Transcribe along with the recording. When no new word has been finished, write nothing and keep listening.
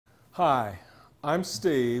Hi, I'm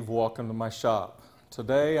Steve. Welcome to my shop.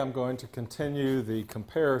 Today I'm going to continue the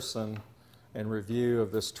comparison and review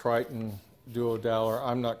of this Triton Duo Doweler.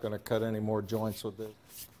 I'm not going to cut any more joints with it.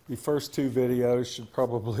 The first two videos should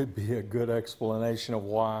probably be a good explanation of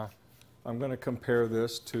why I'm going to compare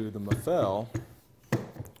this to the Mafell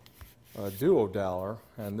Duo Dowler,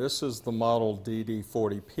 and this is the model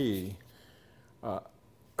DD40P.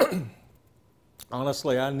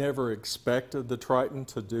 Honestly, I never expected the Triton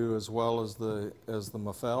to do as well as the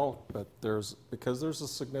Mafell, but because there's a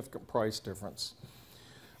significant price difference.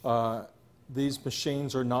 These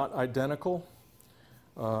machines are not identical,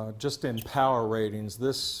 just in power ratings.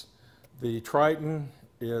 The Triton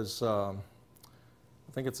is, I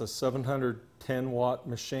think it's a 710 watt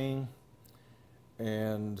machine,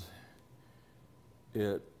 and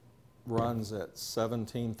it runs at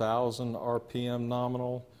 17,000 RPM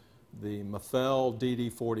nominal. The Mafell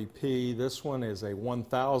DD40P, this one is a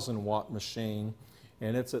 1,000 watt machine,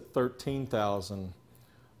 and it's at 13,000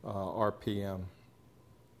 RPM.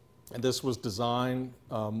 And this was designed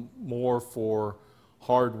more for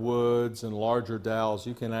hardwoods and larger dowels.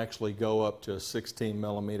 You can actually go up to a 16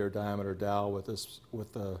 millimeter diameter dowel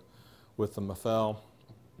with the Mafell.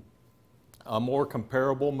 A more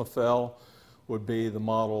comparable Mafell would be the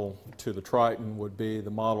model to the Triton, would be the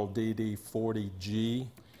model DD40G.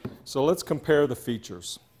 So let's compare the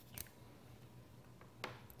features.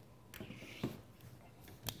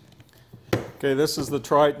 Okay, this is the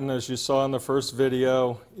Triton as you saw in the first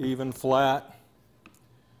video, even flat.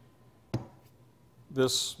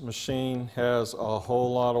 This machine has a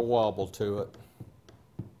whole lot of wobble to it.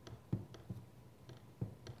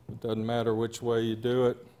 It doesn't matter which way you do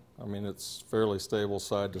it. I mean, it's fairly stable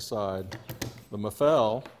side to side. The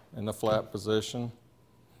Mafell in the flat position,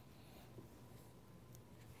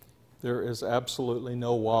 there is absolutely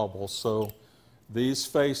no wobble. So these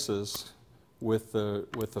faces with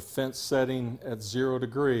the fence setting at 0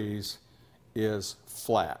 degrees is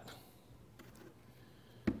flat.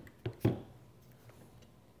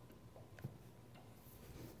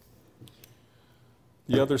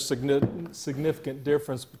 The other significant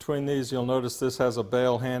difference between these, you'll notice this has a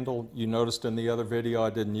bail handle. You noticed in the other video I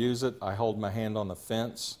didn't use it. I hold my hand on the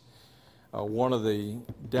fence. One of the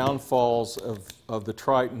downfalls of the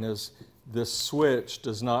Triton is this switch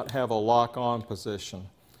does not have a lock-on position.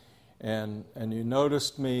 And you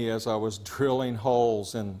noticed me as I was drilling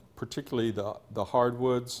holes in particularly the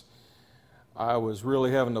hardwoods, I was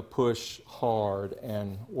really having to push hard,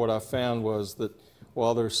 and what I found was that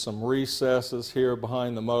while there's some recesses here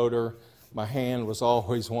behind the motor, my hand was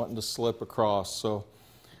always wanting to slip across. So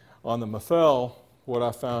on the Mafell, what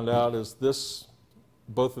I found out is this,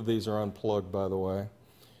 both of these are unplugged, by the way.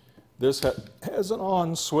 This has an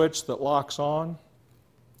on switch that locks on,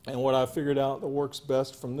 and what I figured out that works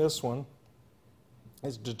best from this one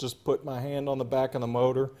is to just put my hand on the back of the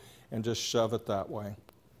motor and just shove it that way.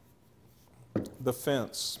 The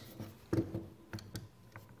fence.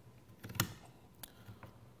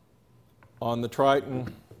 On the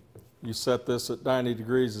Triton, you set this at 90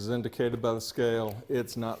 degrees as indicated by the scale.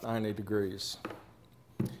 It's not 90 degrees.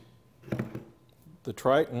 The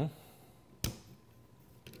Triton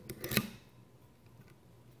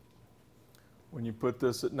when you put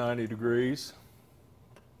this at 90 degrees,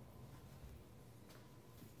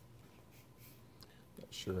 not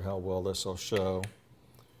sure how well this will show,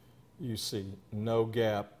 you see no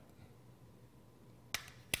gap,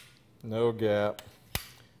 no gap,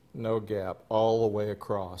 no gap all the way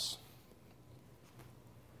across.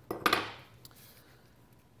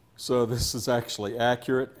 So this is actually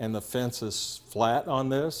accurate, and the fence is flat on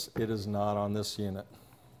this. It is not on this unit.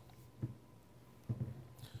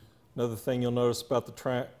 Another thing you'll notice about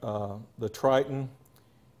the Triton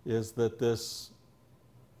is that this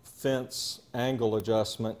fence angle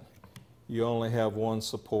adjustment, you only have one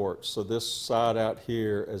support. So this side out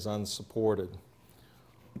here is unsupported.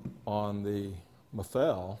 On the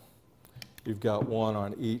Mafell, you've got one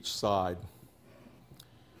on each side.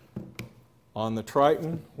 On the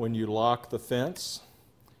Triton, when you lock the fence,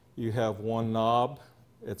 you have one knob.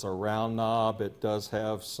 It's a round knob. It does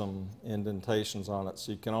have some indentations on it,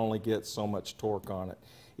 so you can only get so much torque on it.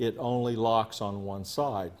 It only locks on one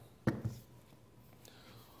side.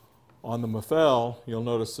 On the Mafell, you'll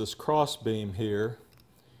notice this cross beam here,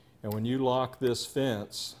 and when you lock this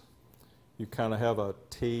fence, you kind of have a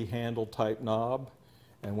T-handle type knob,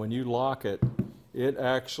 and when you lock it, it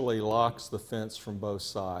actually locks the fence from both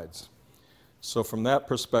sides. So from that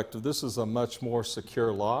perspective, this is a much more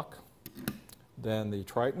secure lock than the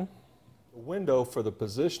Triton. The window for the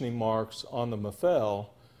positioning marks on the Mafell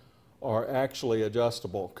are actually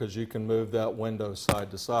adjustable because you can move that window side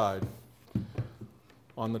to side.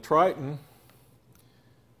 On the Triton,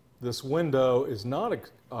 this window is not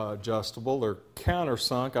adjustable. They're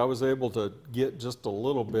countersunk. I was able to get just a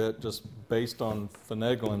little bit just based on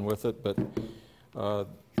finagling with it, but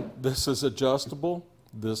this is adjustable.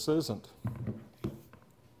 This isn't.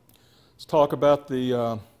 Let's talk about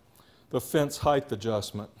the fence height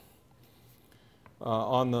adjustment.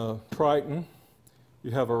 On the Triton,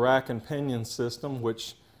 you have a rack and pinion system,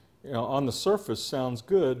 which on the surface sounds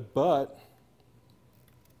good, but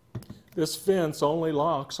this fence only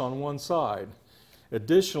locks on one side.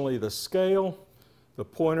 Additionally, the scale, the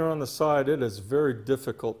pointer on the side, it is very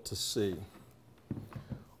difficult to see.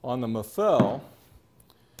 On the Mafell,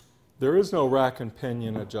 there is no rack and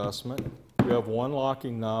pinion adjustment. You have one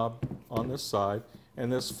locking knob on this side,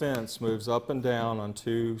 and this fence moves up and down on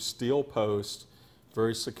two steel posts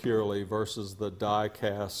very securely versus the die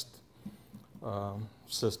cast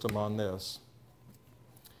system on this.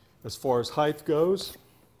 As far as height goes,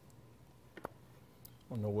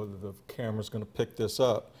 I don't know whether the camera's going to pick this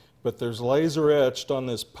up, but there's laser etched on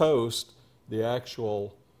this post the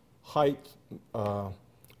actual height of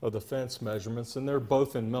the fence measurements, and they're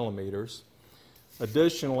both in millimeters.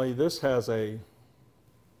 Additionally, this has a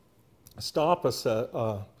stop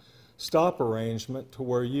arrangement to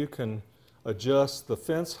where you can adjust the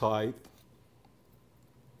fence height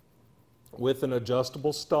with an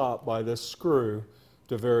adjustable stop by this screw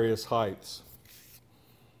to various heights.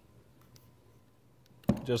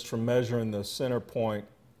 Just from measuring the center point,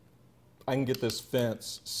 I can get this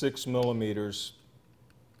fence 6 millimeters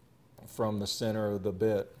from the center of the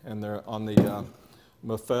bit, and there on the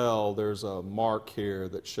Mafell there's a mark here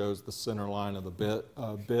that shows the center line of the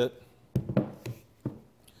bit.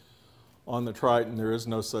 On the Triton there is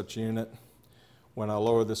no such unit. When I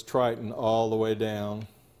lower this Triton all the way down,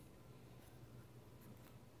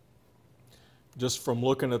 just from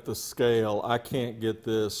looking at the scale, I can't get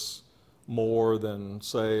this more than,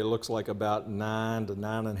 say, it looks like about 9 to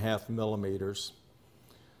 9.5 millimeters,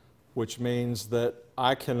 which means that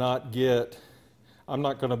I cannot get, I'm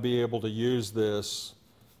not going to be able to use this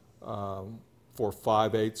for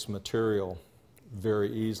 5/8 material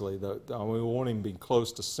very easily. We won't even be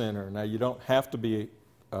close to center. Now, you don't have to be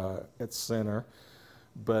at center,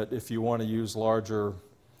 but if you want to use larger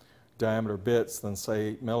diameter bits than, say,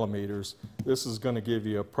 8 millimeters, this is going to give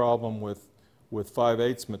you a problem with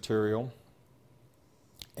 5/8 material,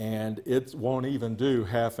 and it won't even do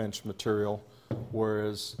 1/2 inch material,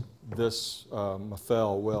 whereas this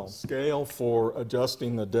Mafell will. Scale for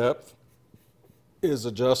adjusting the depth is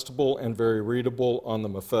adjustable and very readable on the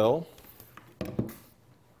Mafell.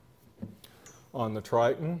 On the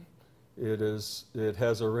Triton, it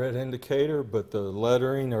has a red indicator, but the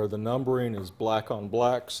lettering or the numbering is black on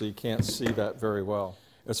black, so you can't see that very well.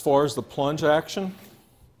 As far as the plunge action,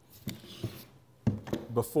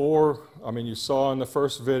 you saw in the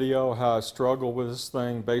first video how I struggle with this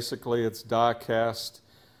thing. Basically, it's die cast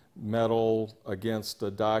metal against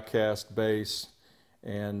a die cast base,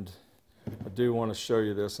 and I do want to show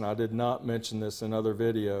you this, and I did not mention this in other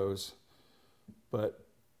videos, but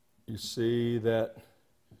you see that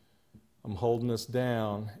I'm holding this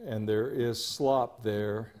down, and there is slop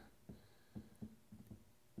there.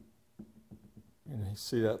 And you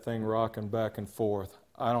see that thing rocking back and forth.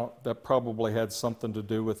 That probably had something to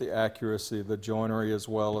do with the accuracy of the joinery as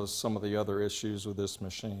well as some of the other issues with this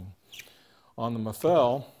machine. On the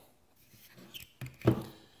Mafell,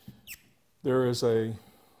 there is a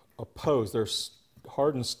post. There's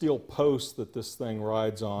hardened steel posts that this thing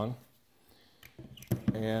rides on.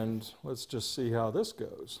 And let's just see how this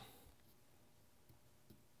goes.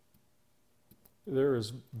 There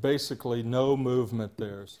is basically no movement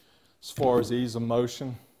there. As far as ease of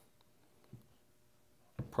motion,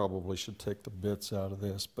 probably should take the bits out of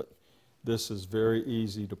this, but this is very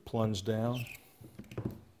easy to plunge down.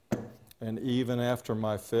 And even after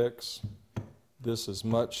my fix, this is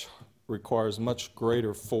requires much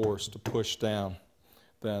greater force to push down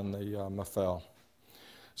than the Mafell.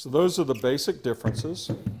 So those are the basic differences.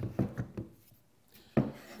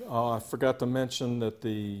 I forgot to mention that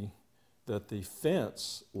the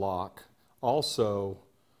fence lock also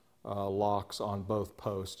locks on both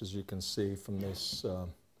posts, as you can see from this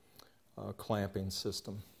clamping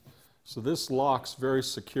system. So this locks very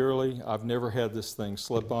securely. I've never had this thing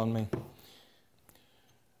slip on me.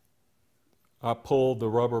 I pulled the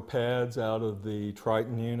rubber pads out of the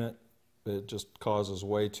Triton unit. It just causes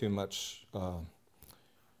way too much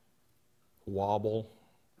wobble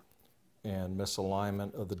and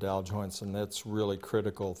misalignment of the dowel joints, and that's really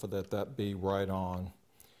critical for that be right on.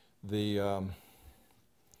 The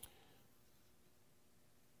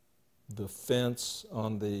the fence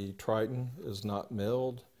on the Triton is not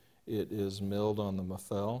milled. It is milled on the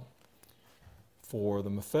Mafell. For the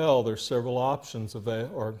Mafell, there's several options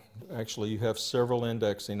or actually you have several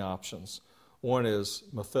indexing options. One is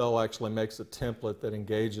Mafell actually makes a template that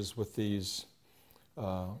engages with these,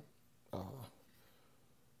 I'm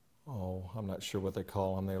not sure what they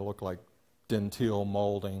call them. They look like dentile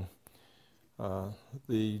molding.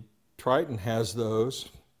 The Triton has those,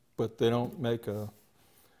 but they don't make a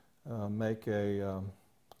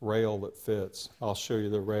rail that fits. I'll show you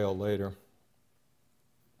the rail later.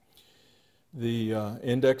 The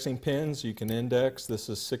indexing pins, you can index. This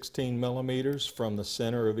is 16 millimeters from the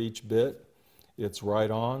center of each bit. It's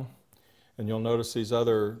right on. And you'll notice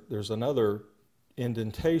there's another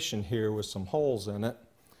indentation here with some holes in it.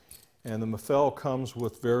 And the Mafell comes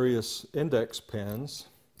with various index pins.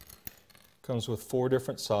 Comes with 4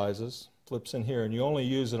 different sizes. Flips in here, and you only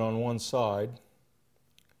use it on one side.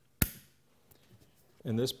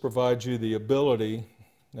 And this provides you the ability,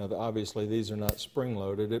 now obviously these are not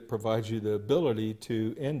spring-loaded, it provides you the ability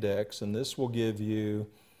to index, and this will give you,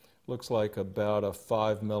 looks like about a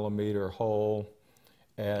 5 millimeter hole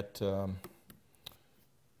at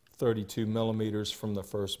 32 millimeters from the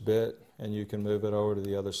first bit, and you can move it over to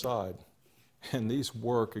the other side. And these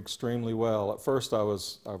work extremely well. At first I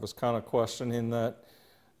was kind of questioning that,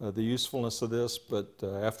 the usefulness of this, but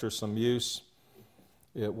after some use,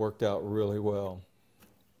 it worked out really well.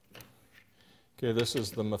 Okay, this is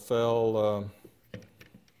the Mafell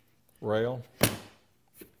rail.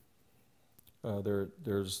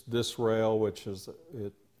 There's this rail, which is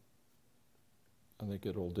I think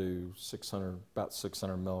it'll do about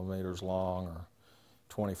 600 millimeters long, or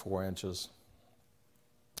 24 inches.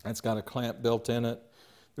 It's got a clamp built in it.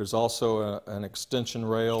 There's also an extension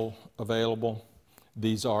rail available.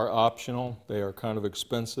 These are optional. They are kind of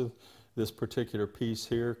expensive. This particular piece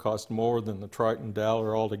here cost more than the Triton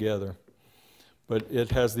Dowler altogether. But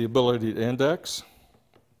it has the ability to index,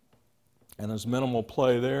 and there's minimal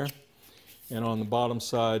play there. And on the bottom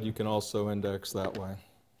side, you can also index that way.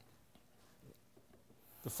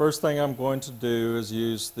 The first thing I'm going to do is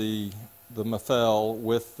use the Mafell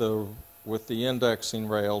with the indexing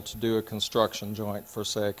rail to do a construction joint for,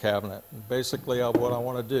 say, a cabinet. And basically, what I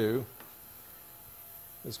want to do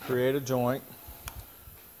is create a joint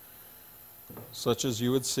such as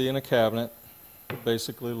you would see in a cabinet. It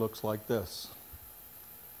basically looks like this.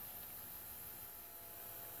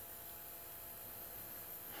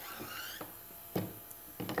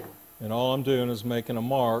 And all I'm doing is making a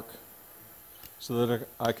mark so that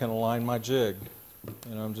I can align my jig.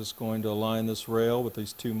 And I'm just going to align this rail with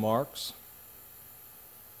these 2 marks.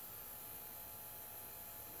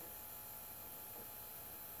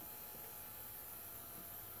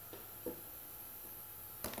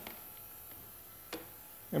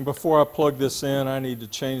 And before I plug this in, I need to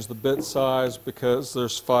change the bit size because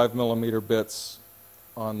there's 5 millimeter bits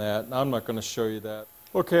on that. And I'm not going to show you that.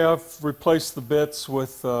 Okay, I've replaced the bits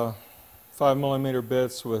with 5 millimeter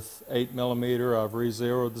bits with 8 millimeter. I've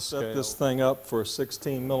re-zeroed the scale. Set this thing up for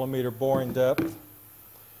 16 millimeter boring depth.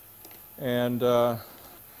 And now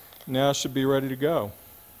I should be ready to go.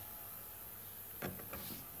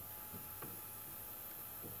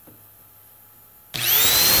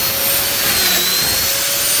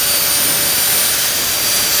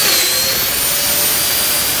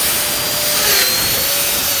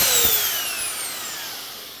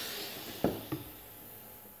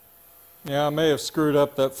 Yeah, I may have screwed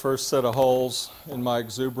up that first set of holes in my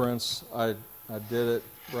exuberance. I did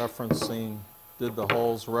the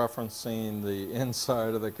holes referencing the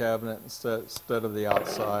inside of the cabinet instead of the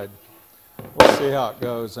outside. We'll see how it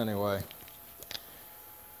goes anyway.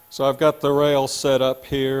 So I've got the rail set up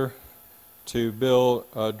here to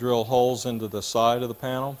drill holes into the side of the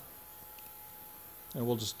panel. And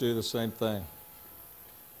we'll just do the same thing.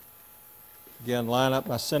 Again, line up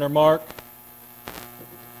my center mark.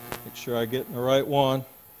 Make sure I get in the right one.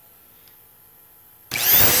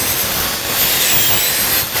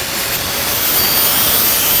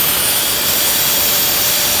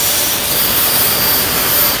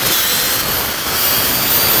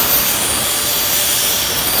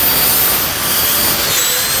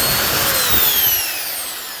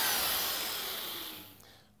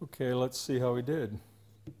 Okay, let's see how we did.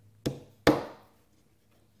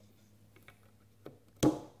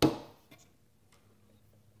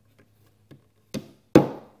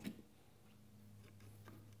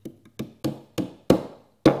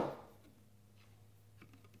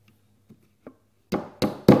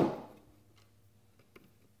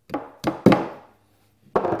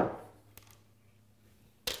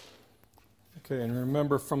 Okay, and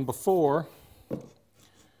remember from before,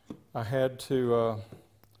 I had to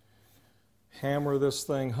hammer this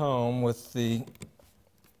thing home with the,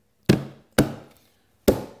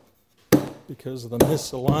 because of the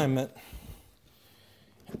misalignment,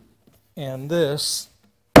 and this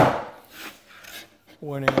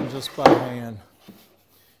went in just by hand.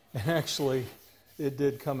 And actually, it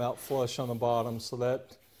did come out flush on the bottom, so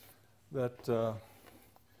that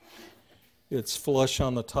it's flush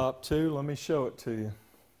on the top too. Let me show it to you.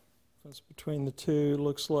 That's between the two.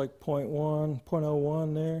 Looks like 0.1,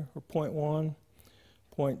 0.01 there, or 0.1,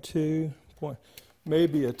 0.2,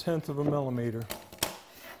 maybe 1/10 of a millimeter.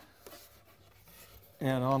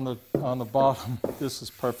 And on the bottom, this is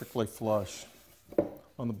perfectly flush.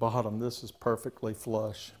 On the bottom, this is perfectly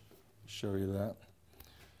flush. I'll show you that.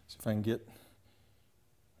 See if I can get.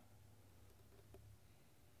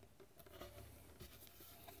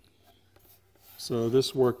 So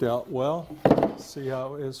this worked out well. See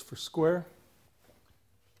how it is for square.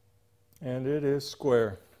 And it is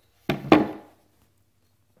square.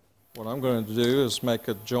 What I'm going to do is make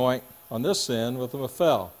a joint on this end with a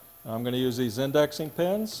Mafell. I'm going to use these indexing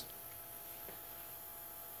pins.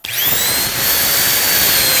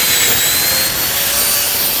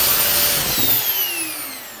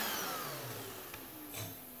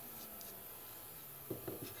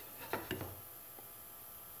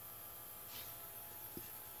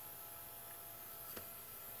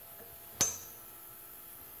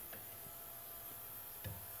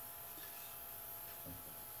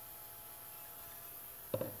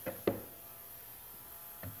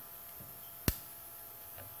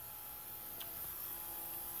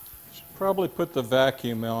 Probably put the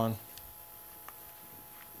vacuum on.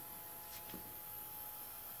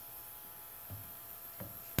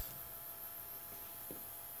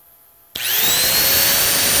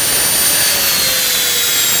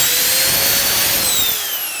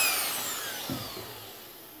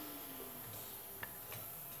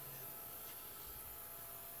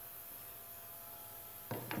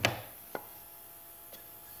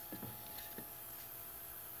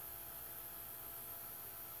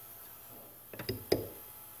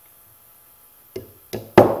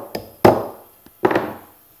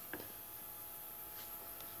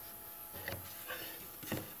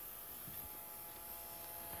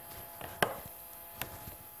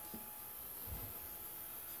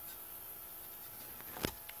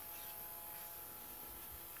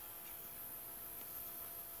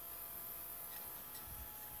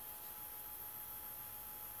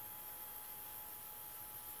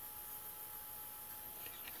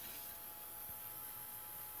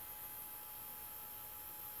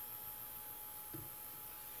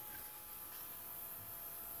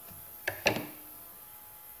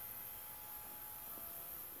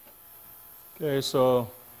 Okay, so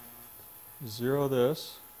zero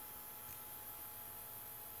this.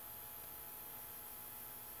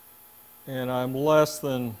 And I'm less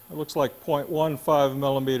than, it looks like 0.15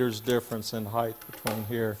 millimeters difference in height between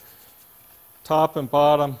here. Top and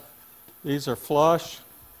bottom, these are flush.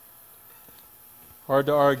 Hard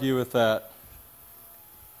to argue with that.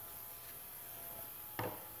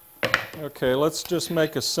 Okay, let's just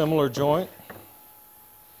make a similar joint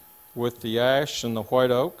with the ash and the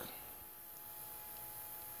white oak.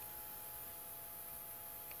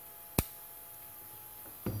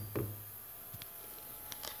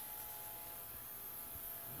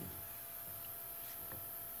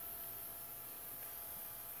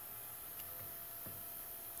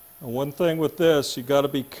 And one thing with this, you got to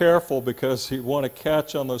be careful because you want to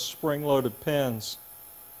catch on those spring-loaded pins.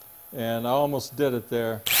 And I almost did it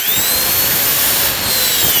there.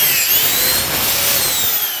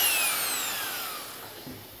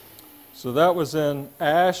 So that was in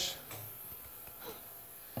ash.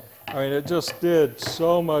 I mean, it just did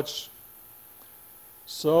so much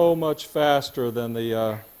faster than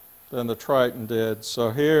the Triton did.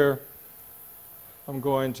 So here, I'm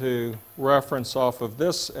going to reference off of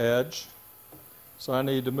this edge. So I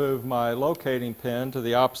need to move my locating pin to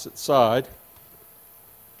the opposite side.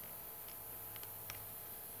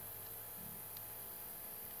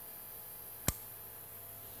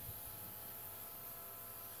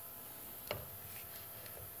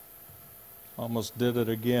 Almost did it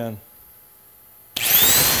again.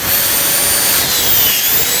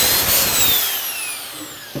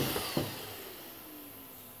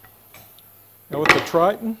 Now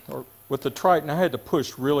with the Triton, I had to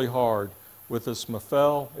push really hard. With this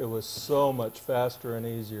Mafell, it was so much faster and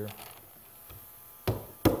easier.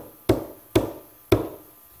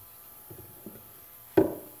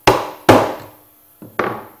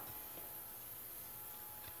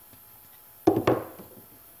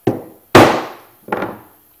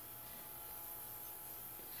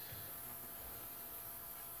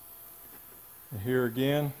 And here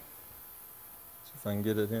again, see if I can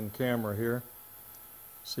get it in camera here.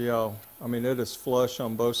 See how, I mean, it is flush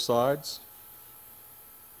on both sides,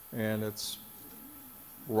 and it's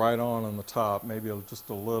right on the top. Maybe just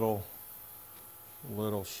a little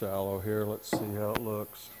shallow here. Let's see how it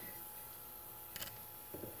looks.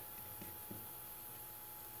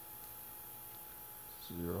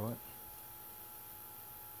 Zero it.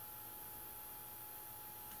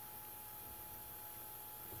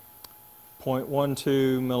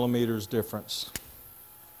 .12 millimeters difference.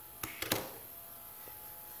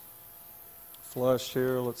 Flush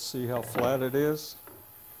here, let's see how flat it is.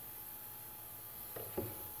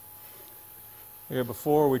 Here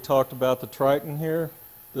before we talked about the Triton here.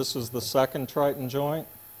 This is the second Triton joint.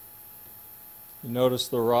 You notice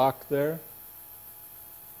the rock there,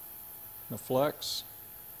 the flex.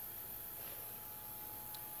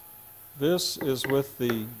 This is with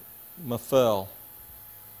the Mafell.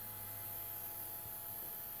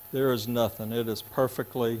 There is nothing. It is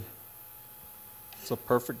perfectly, it's a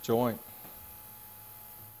perfect joint.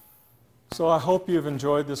 So I hope you've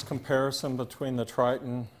enjoyed this comparison between the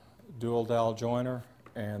Triton dual dowel joiner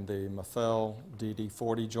and the Mafell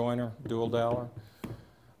DD40 joiner dual doweler.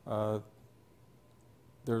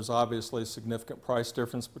 There's obviously a significant price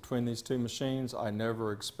difference between these two machines. I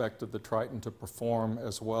never expected the Triton to perform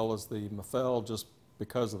as well as the Mafell just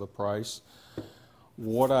because of the price.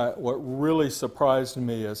 What really surprised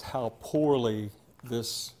me is how poorly the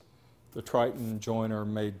Triton joiner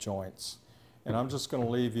made joints. And I'm just going to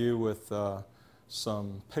leave you with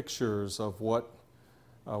some pictures of what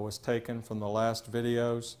was taken from the last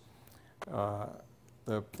videos.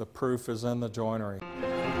 The proof is in the joinery.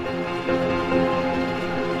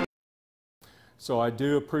 So I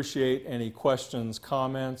do appreciate any questions,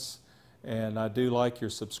 comments, and I do like your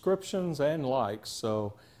subscriptions and likes.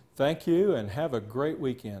 So thank you and have a great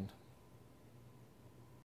weekend.